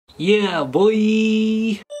Yeah,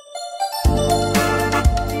 boy!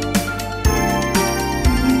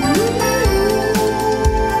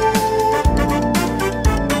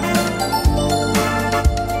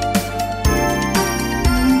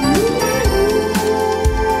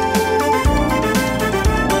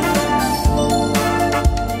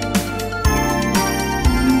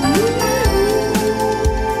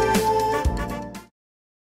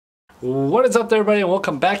 What is up there, everybody, and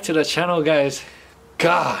welcome back to the channel, guys.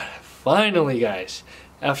 God, finally, guys,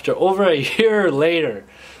 after over a year later,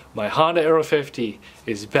 my Honda Aero 50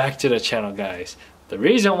 is back to the channel, guys. The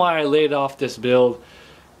reason why I laid off this build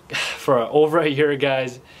for over a year,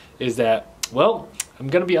 guys, is that, well, I'm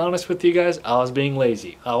gonna be honest with you guys, I was being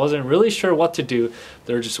lazy. I wasn't really sure what to do.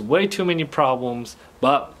 There were just way too many problems,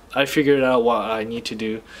 but I figured out what I need to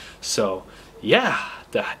do. So yeah,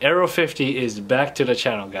 the Aero 50 is back to the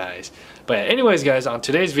channel, guys. But anyways, guys, on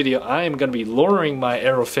today's video, I am going to be lowering my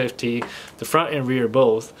Aero 50, the front and rear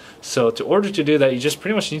both. So to order to do that, you just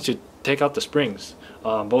pretty much need to take out the springs,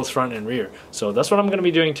 both front and rear. So that's what I'm going to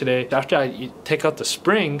be doing today. After I take out the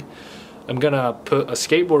spring, I'm going to put a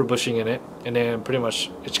skateboard bushing in it, and then pretty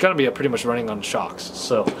much, it's going to be pretty much running on shocks.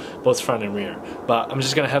 So both front and rear. But I'm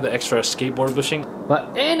just going to have the extra skateboard bushing.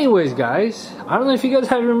 But anyways, guys, I don't know if you guys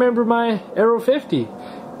have remembered my Aero 50.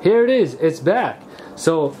 Here it is, it's back.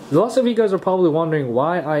 So lots of you guys are probably wondering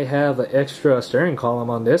why I have an extra steering column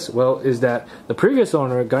on this. Well, is that the previous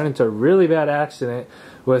owner got into a really bad accident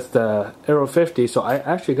with the Aero 50, so I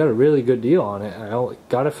actually got a really good deal on it. I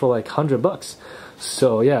got it for like $100.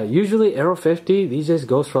 So yeah, usually Aero 50 these days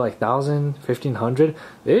goes for like $1,000, $1,500.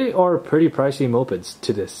 They are pretty pricey mopeds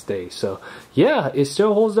to this day. So yeah, it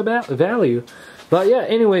still holds the value. But yeah,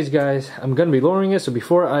 anyways, guys, I'm gonna be lowering it. So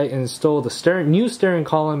before I install the new steering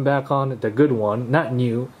column back on, the good one, not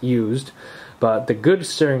new, used, but the good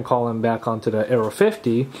steering column back onto the Aero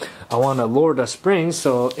 50, I want to lower the springs.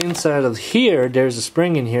 So inside of here, there's a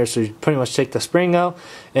spring in here. So you pretty much take the spring out,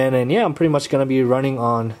 and then yeah, I'm pretty much gonna be running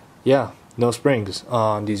on, yeah, no springs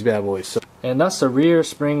on these bad boys. So, and that's the rear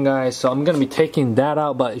spring, guys. So I'm gonna be taking that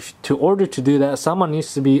out. But to order to do that, someone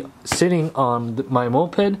needs to be sitting on my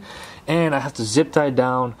moped, and I have to zip tie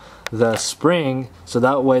down the spring so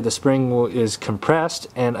that way the spring is compressed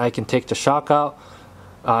and I can take the shock out.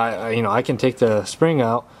 I can take the spring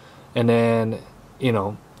out, and then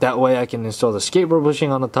that way I can install the skateboard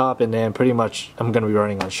bushing on the top, and then pretty much I'm gonna be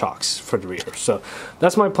running on shocks for the rear. So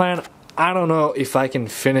that's my plan. I don't know if I can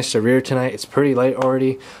finish the rear tonight. It's pretty late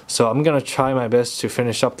already, so I'm gonna try my best to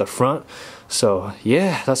finish up the front. So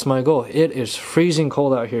yeah, that's my goal. It is freezing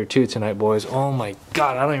cold out here too tonight, boys. Oh my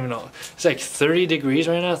god, I don't even know. It's like 30 degrees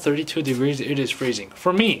right now, 32 degrees. It is freezing.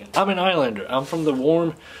 For me, I'm an islander. I'm from the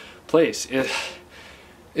warm place.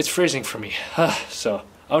 It's freezing for me. So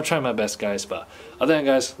I'll try my best, guys. But other than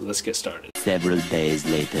that, guys, let's get started. Several days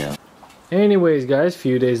later. Anyways, guys, a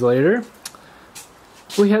few days later,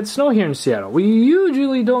 we had snow here in Seattle. We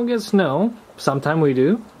usually don't get snow. Sometimes we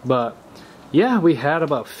do, but yeah, we had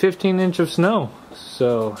about 15 inches of snow.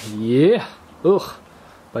 So yeah, ugh.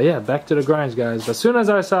 But yeah, back to the grinds, guys. As soon as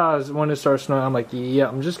I saw when it started snowing, I'm like, yeah,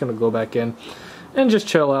 I'm just gonna go back in and just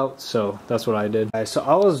chill out. So that's what I did. So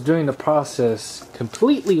I was doing the process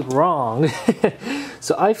completely wrong.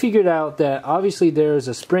 So I figured out that obviously there's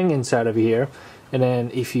a spring inside of here, and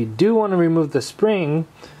then if you do want to remove the spring,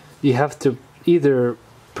 you have to either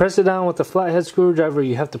press it down with a flathead screwdriver.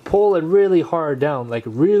 You have to pull it really hard down, like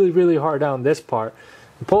really hard down this part,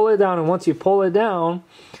 and pull it down. And once you pull it down,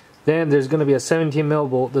 then there's going to be a 17 mil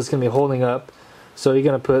bolt that's going to be holding up. So you're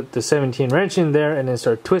going to put the 17 wrench in there and then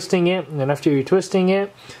start twisting it. And then after you're twisting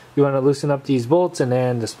it, you want to loosen up these bolts, and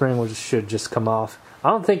then the spring should just come off.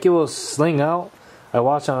 I don't think it will sling out. I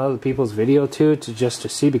watched on other people's video too, just to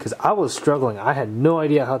see, because I was struggling. I had no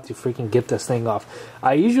idea how to freaking get this thing off.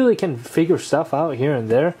 I usually can figure stuff out here and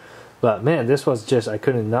there, but man, this was just, I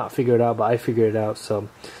couldn't not figure it out, but I figured it out. So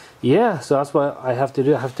yeah, so that's what I have to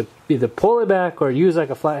do. I have to either pull it back or use like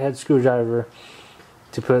a flathead screwdriver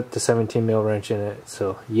to put the 17 mil wrench in it.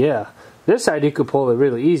 So yeah, this side you could pull it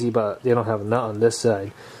really easy, but they don't have a nut on this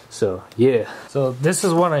side. So yeah, so this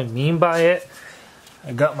is what I mean by it.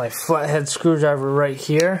 I got my flathead screwdriver right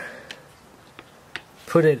here.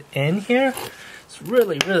 Put it in here. It's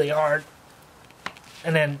really hard.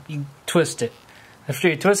 And then you twist it. After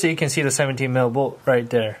you twist it, you can see the 17 mil bolt right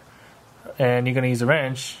there. And you're gonna use a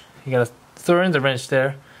wrench. You gotta throw in the wrench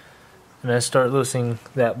there, and then start loosening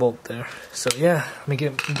that bolt there. So yeah, let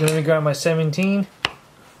me grab my 17.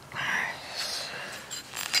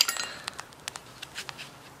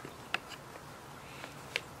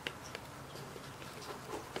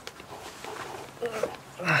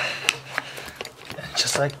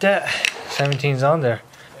 like that. 17's on there.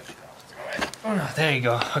 Oh, there you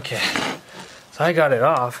go. Okay. So I got it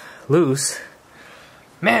off, loose.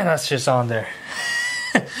 Man, that's just on there.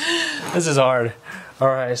 This is hard.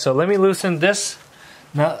 Alright, so let me loosen this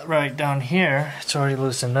nut right down here. It's already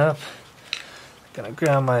loosened up. Gonna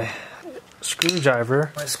grab my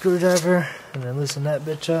screwdriver, and then loosen that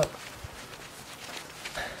bitch up.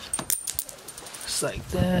 Just like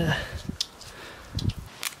that.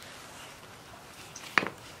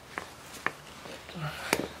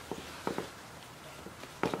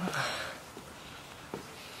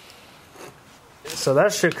 So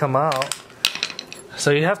that should come out.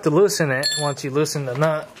 So you have to loosen it once you loosen the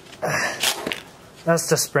nut. That's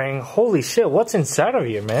the spring. Holy shit, what's inside of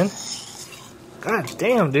here, man? God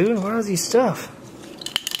damn, dude, what is this stuff?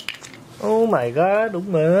 Oh my god, oh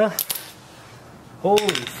my.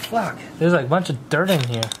 Holy fuck. There's like a bunch of dirt in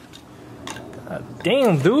here. God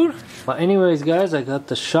damn, dude. Well, anyways, guys, I got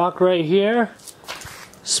the shock right here.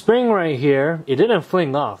 Spring right here. It didn't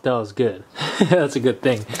fling off, that was good. That's a good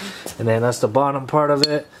thing. And then that's the bottom part of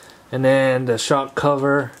it. And then the shock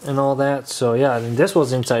cover and all that. So yeah, and this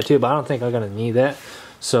was inside too, but I don't think I'm gonna need that.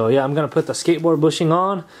 So yeah, I'm gonna put the skateboard bushing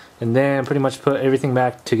on and then pretty much put everything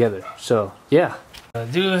back together. So yeah. What I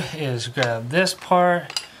do is grab this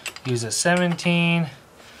part, use a 17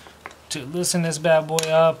 to loosen this bad boy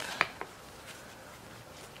up.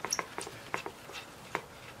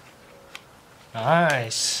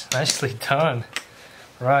 Nice, nicely done.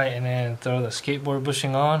 Right, and then throw the skateboard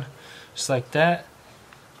bushing on, just like that.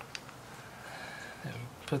 Then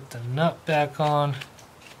put the nut back on.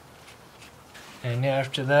 And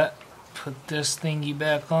after that, put this thingy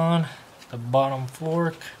back on, the bottom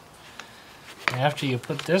fork. And after you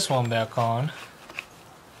put this one back on,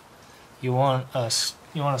 you want to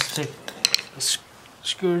stick a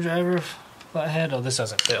screwdriver flathead. Oh, this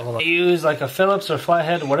doesn't fit. Hold on. Use like a Phillips or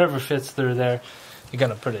flathead, whatever fits through there. You're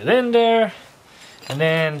gonna put it in there, and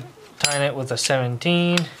then tighten it with a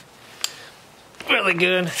 17. Really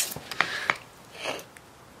good.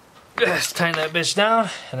 Just tighten that bitch down,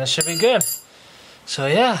 and it should be good. So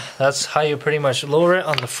yeah, that's how you pretty much lower it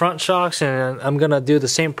on the front shocks, and I'm gonna do the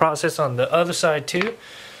same process on the other side too.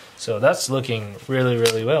 So that's looking really,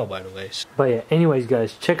 really well, by the way. But yeah, anyways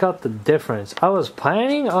guys, check out the difference. I was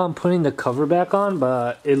planning on putting the cover back on,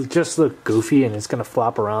 but it just looked goofy and it's gonna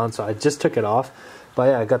flop around, so I just took it off. But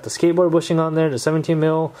yeah, I got the skateboard bushing on there, the 17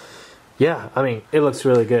 mil. Yeah, I mean, it looks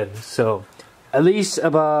really good. So at least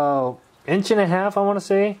about 1.5 inches, I wanna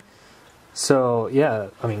say. So yeah,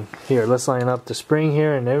 I mean, here, let's line up the spring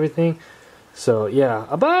here and everything. So yeah,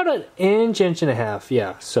 about 1 inch, 1.5 inches,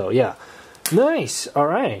 yeah. So yeah, nice, all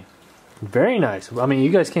right, very nice. I mean, you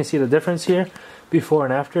guys can see the difference here, before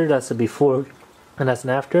and after. That's a before and that's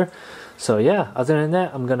an after. So yeah, other than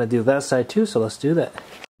that, I'm gonna do that side too, so let's do that.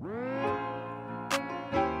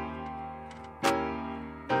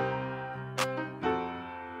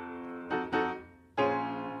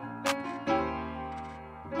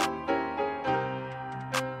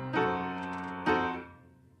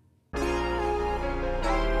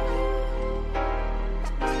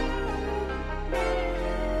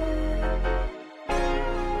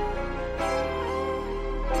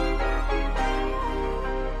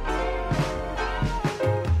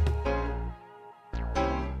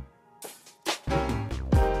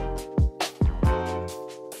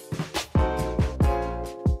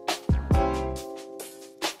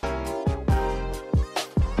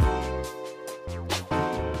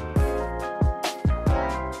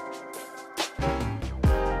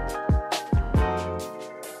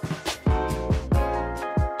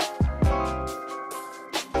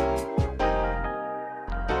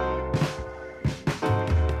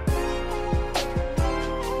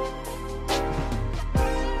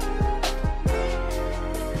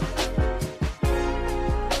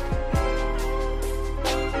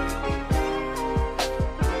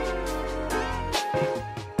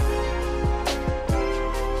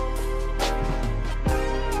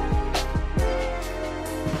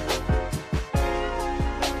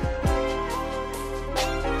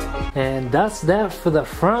 And that's that for the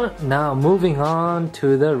front. Now moving on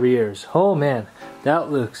to the rears. Oh man, that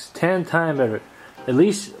looks 10 times better. At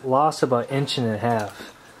least lost about 1.5 inches.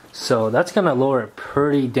 So that's gonna lower it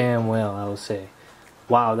pretty damn well, I would say.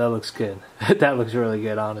 Wow, that looks good. That looks really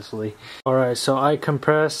good, honestly. Alright, so I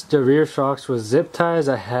compressed the rear shocks with zip ties.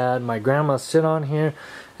 I had my grandma sit on here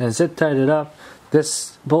and zip tied it up.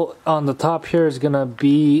 This bolt on the top here is gonna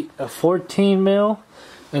be a 14 mil.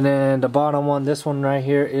 And then the bottom one, this one right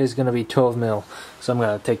here, is going to be 12 mil. So I'm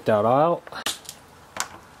going to take that out.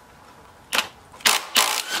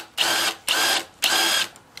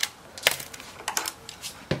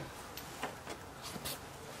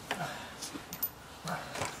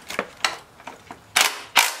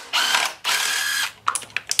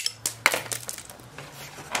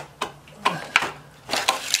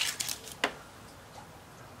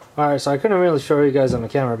 Alright, so I couldn't really show you guys on the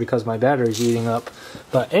camera because my battery's eating up.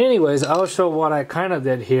 But anyways, I'll show what I kind of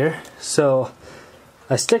did here. So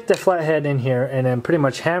I stick the flathead in here and then pretty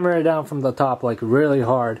much hammer it down from the top like really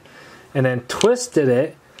hard. And then twisted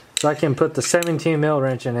it so I can put the 17 mil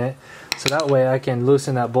wrench in it. So that way I can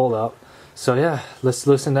loosen that bolt up. So yeah, let's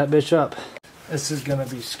loosen that bitch up. This is gonna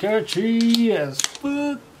be sketchy as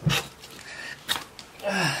fuck.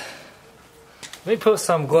 Let me put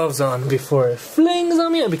some gloves on before it flings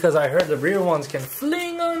on me, because I heard the rear ones can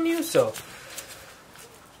fling on you, so.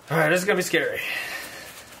 Alright, this is gonna be scary.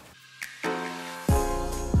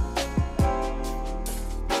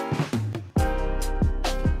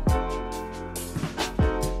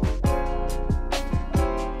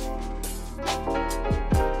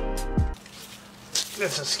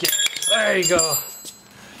 This is scary. There you go.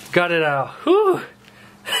 Got it out. Whew.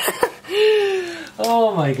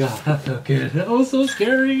 Oh my god, that felt good. That was so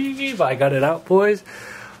scary, but I got it out, boys.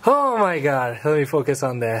 Oh my god, let me focus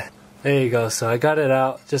on that. There you go, so I got it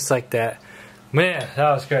out just like that. Man,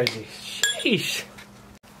 that was crazy. Sheesh.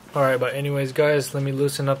 Alright, but anyways guys, let me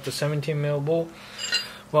loosen up the 17 mil bolt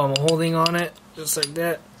while I'm holding on it, just like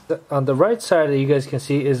that. On the right side that you guys can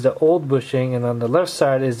see is the old bushing, and on the left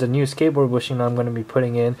side is the new skateboard bushing I'm going to be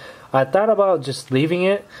putting in. I thought about just leaving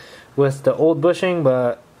it with the old bushing,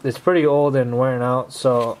 but it's pretty old and wearing out,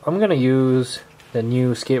 so I'm gonna use the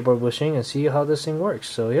new skateboard bushing and see how this thing works.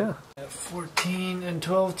 So yeah, 14 and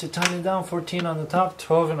 12 to tighten it down. 14 on the top,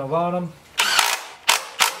 12 on the bottom,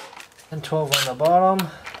 and 12 on the bottom.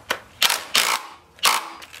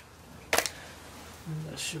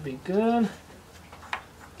 That should be good.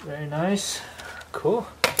 Very nice. Cool.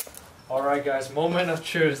 Alright guys, moment of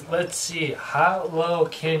truth. Let's see, how low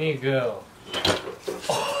can you go?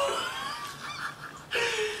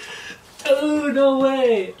 Oh, no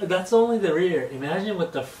way! That's only the rear. Imagine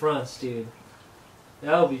with the fronts, dude.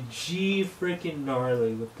 That would be G freaking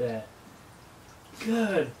gnarly with that.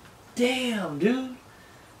 Good damn, dude.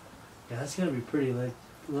 Yeah, that's gonna be pretty like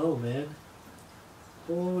low, man.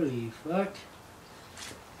 Holy fuck.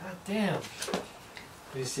 God damn.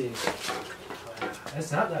 Let me see.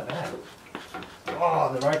 It's not that bad.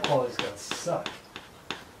 Oh, the ride quality's gonna suck.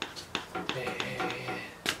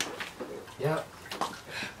 Yep.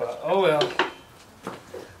 But oh well.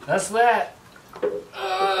 That's that.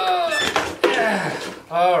 Yeah.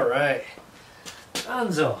 Alright.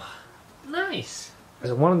 Gonzo. Nice.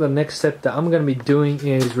 So one of the next steps that I'm going to be doing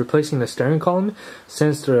is replacing the steering column,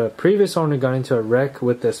 since the previous owner got into a wreck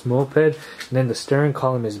with this moped and then the steering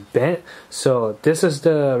column is bent. So this is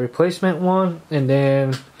the replacement one, and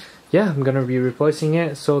then yeah, I'm going to be replacing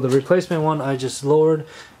it. So the replacement one I just lowered,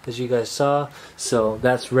 as you guys saw, so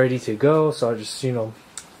that's ready to go. So I'll just, you know,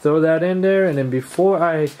 throw that in there, and then before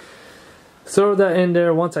I throw that in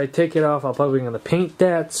there, once I take it off, I'm probably going to paint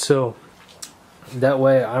that, so that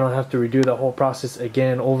way I don't have to redo the whole process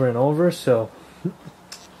again over and over. So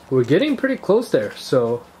we're getting pretty close there,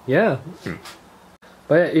 so yeah.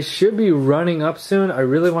 But yeah, it should be running up soon. I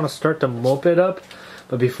really want to start the moped up,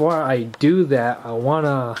 but before I do that, I want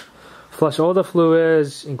to flush all the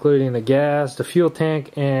fluids, including the gas, the fuel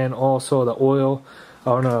tank, and also the oil. I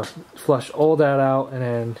want to flush all that out and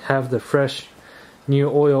then have the fresh new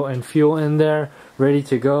oil and fuel in there ready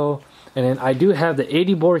to go. And then I do have the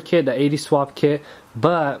 80 bore kit, the 80 swap kit,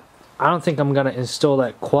 but I don't think I'm gonna install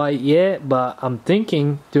that quite yet. But I'm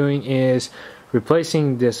thinking doing is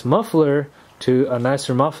replacing this muffler to a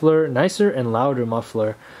nicer and louder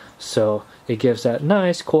muffler, so it gives that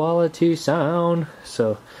nice quality sound.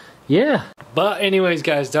 So yeah. But anyways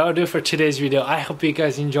guys, that'll do for today's video. I hope you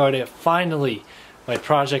guys enjoyed it. Finally, my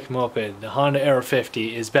project moped, the Honda Aero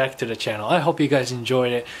 50, is back to the channel. I hope you guys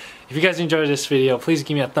enjoyed it. If you guys enjoyed this video, please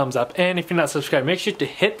give me a thumbs up. And if you're not subscribed, make sure to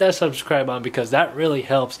hit that subscribe button, because that really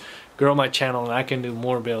helps grow my channel and I can do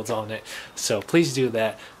more builds on it. So please do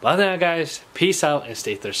that. But other than that guys, peace out and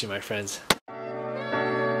stay thirsty, my friends.